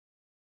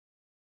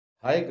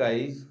Hi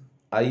guys,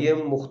 I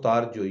am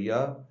Mukhtar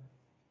Joya,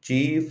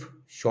 Chief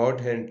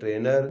Shorthand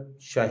Trainer,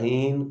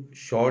 Shaheen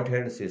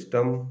Shorthand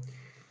System,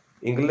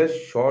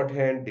 English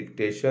Shorthand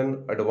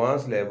Dictation,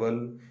 Advanced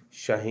Level,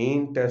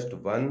 Shaheen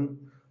Test-1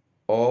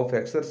 of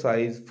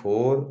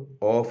Exercise-4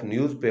 of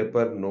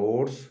Newspaper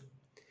Notes,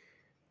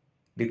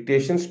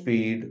 Dictation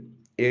Speed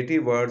 80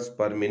 words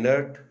per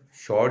minute,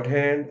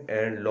 Shorthand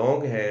and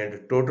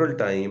Longhand total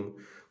time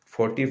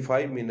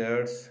 45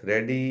 minutes,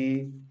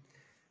 ready,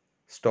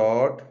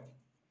 start.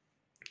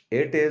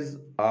 It is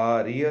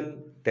a real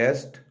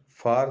test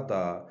for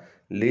the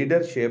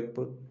leadership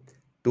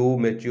to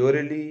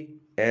maturely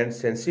and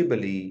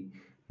sensibly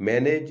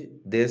manage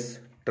this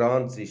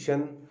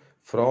transition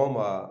from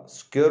a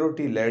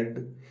security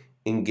led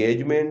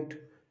engagement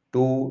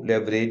to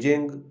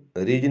leveraging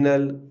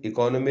regional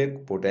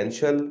economic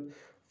potential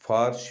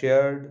for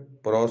shared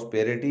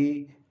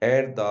prosperity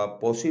and the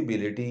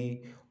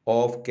possibility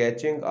of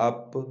catching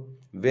up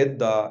with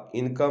the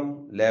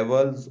income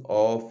levels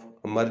of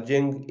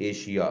emerging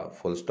Asia.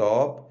 Full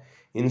stop.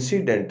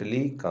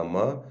 Incidentally,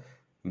 comma,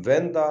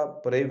 when the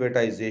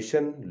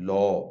privatization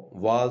law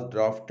was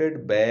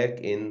drafted back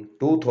in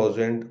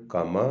 2000,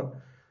 comma,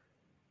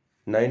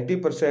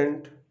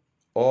 90%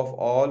 of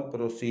all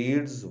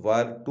proceeds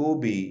were to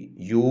be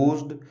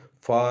used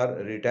for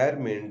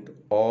retirement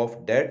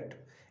of debt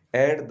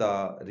and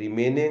the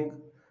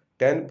remaining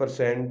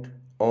 10%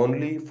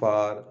 only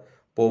for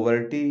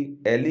poverty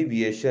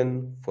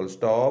alleviation. Full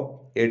stop.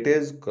 It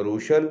is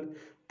crucial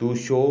to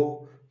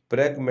show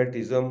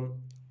pragmatism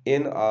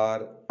in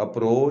our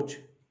approach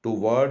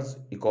towards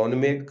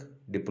economic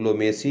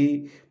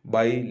diplomacy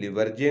by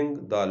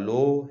leveraging the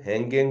low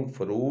hanging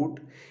fruit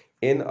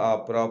in a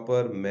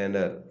proper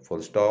manner.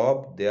 Full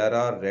stop. There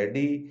are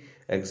ready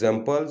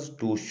examples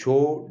to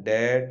show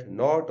that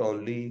not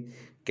only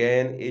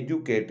can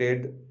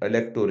educated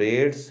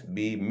electorates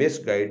be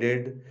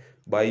misguided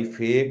by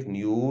fake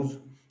news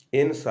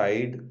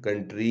inside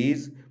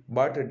countries,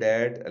 but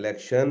that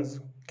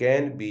elections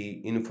can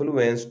be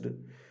influenced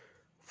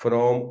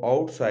from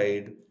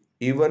outside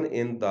even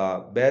in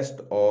the best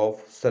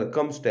of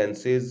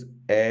circumstances,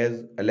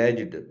 as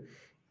alleged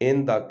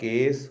in the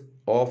case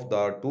of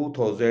the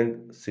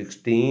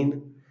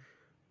 2016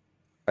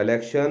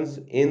 elections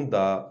in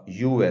the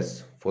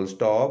US. Full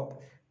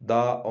stop.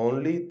 The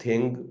only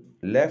thing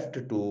left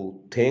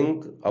to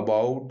think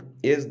about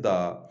is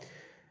the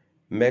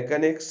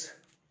mechanics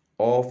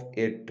of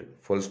it.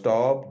 Full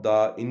stop.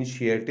 The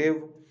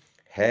initiative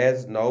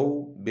has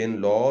now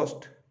been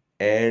lost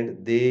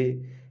and they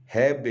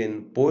have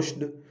been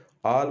pushed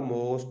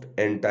almost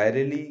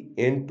entirely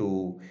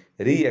into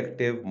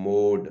reactive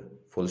mode.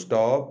 Full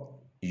stop.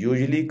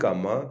 Usually,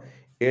 comma,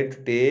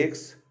 it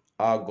takes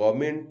a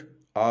government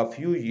a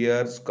few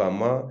years,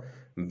 comma,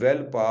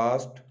 well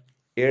past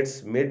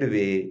its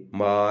midway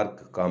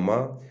mark,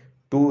 comma,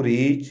 to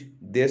reach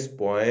this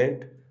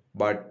point,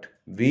 but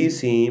we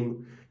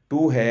seem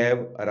to have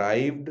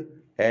arrived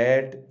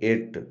at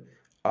it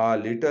a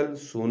little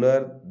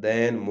sooner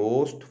than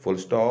most. Full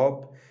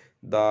stop.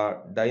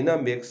 The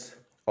dynamics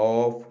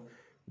of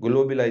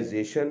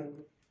globalization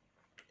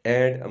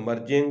and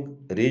emerging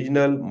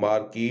regional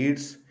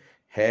markets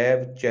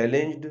have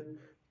challenged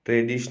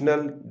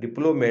traditional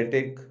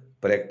diplomatic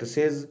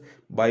practices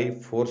by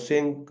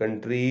forcing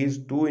countries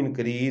to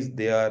increase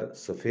their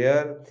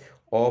sphere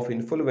of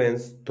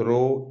influence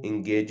through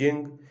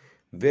engaging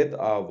with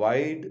a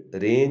wide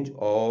range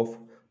of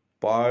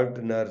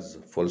partners.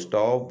 Full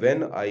stop.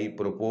 When I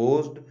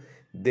proposed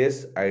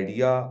this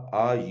idea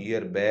a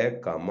year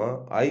back,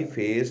 comma, I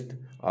faced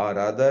a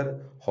rather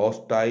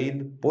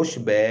hostile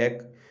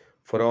pushback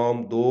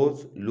from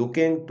those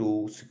looking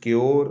to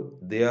secure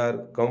their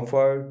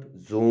comfort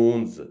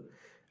zones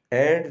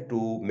and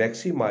to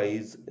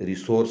maximize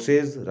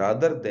resources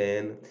rather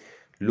than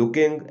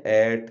looking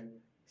at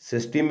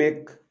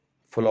systemic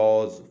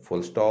flaws.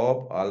 Full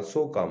stop.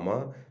 Also,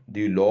 comma,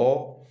 the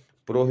law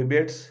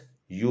prohibits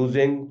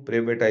using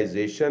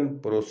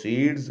privatization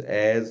proceeds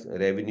as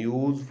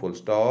revenues. Full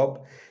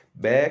stop.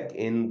 Back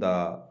in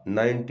the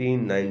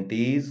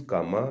 1990s,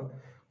 comma,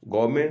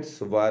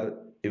 governments were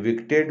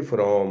evicted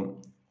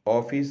from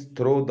office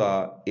through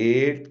the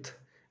 8th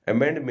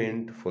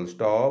Amendment. Full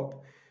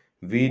stop.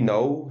 We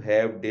now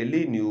have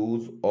daily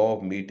news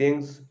of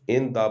meetings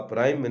in the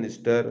Prime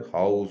Minister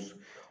House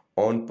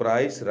on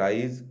price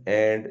rise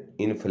and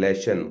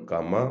inflation,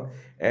 comma,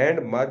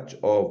 and much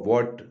of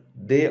what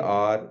they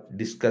are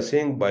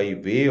discussing by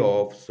way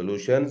of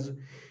solutions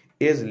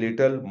is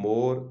little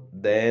more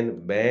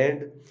than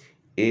band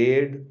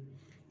aid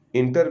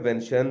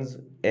interventions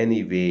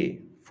anyway.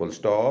 Full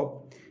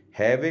stop.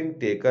 Having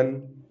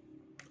taken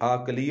a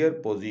clear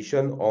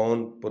position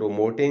on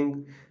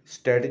promoting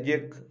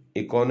strategic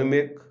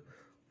economic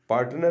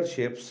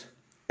partnerships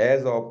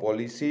as a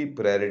policy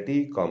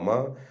priority,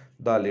 comma,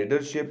 the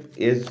leadership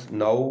is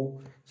now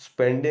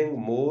spending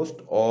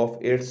most of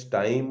its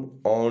time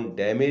on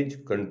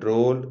damage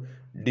control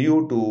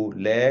due to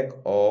lack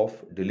of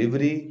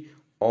delivery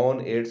on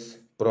its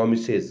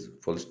promises.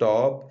 Full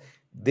stop.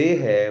 They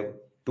have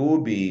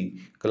to be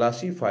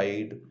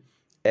classified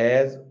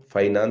as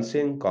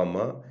financing,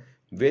 comma,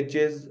 which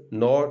is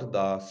not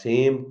the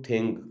same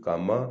thing,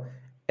 comma,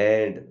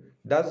 and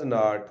does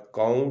not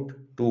count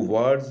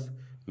towards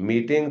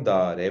meeting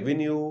the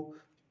revenue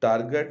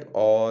target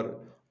or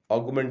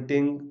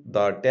augmenting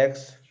the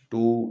tax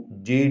to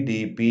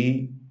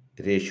GDP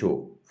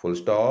ratio. Full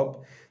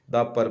stop.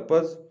 The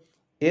purpose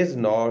is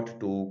not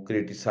to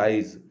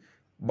criticize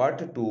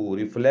but to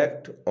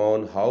reflect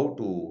on how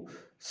to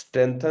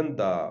strengthen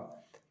the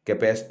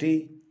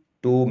capacity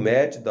to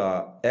match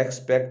the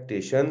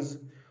expectations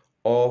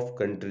of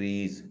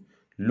countries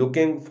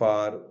looking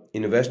for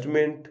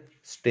investment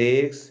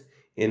stakes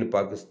in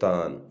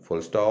Pakistan.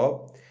 Full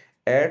stop.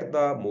 At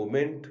the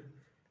moment,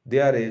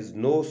 there is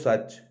no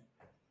such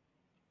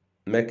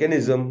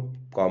mechanism,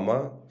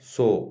 comma,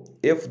 so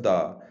if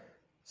the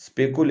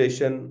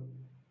speculation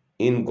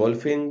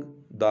engulfing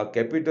the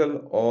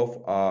capital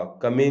of a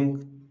coming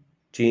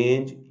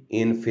change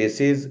in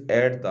phases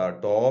at the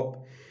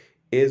top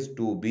is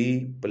to be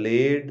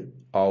played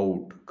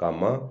out,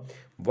 comma,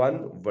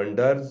 one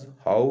wonders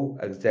how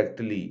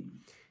exactly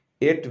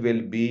it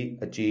will be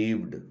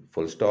achieved,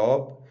 full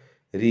stop.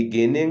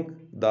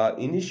 Regaining the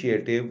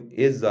initiative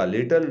is a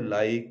little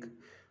like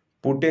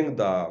putting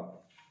the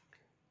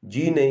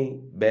genie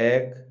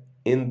back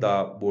in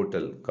the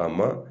bottle,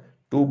 comma,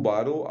 to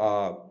borrow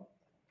a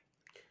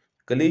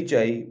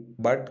kalichai,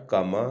 but,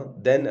 comma,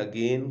 then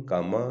again,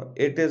 comma,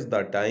 it is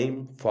the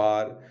time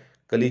for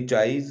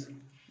kalichais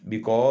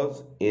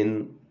because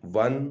in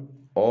one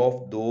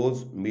of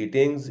those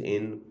meetings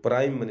in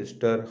Prime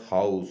Minister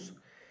House,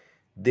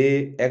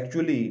 they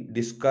actually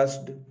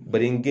discussed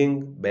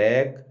bringing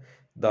back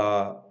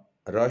the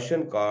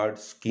ration card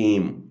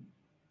scheme.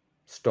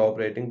 Stop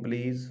rating,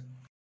 please.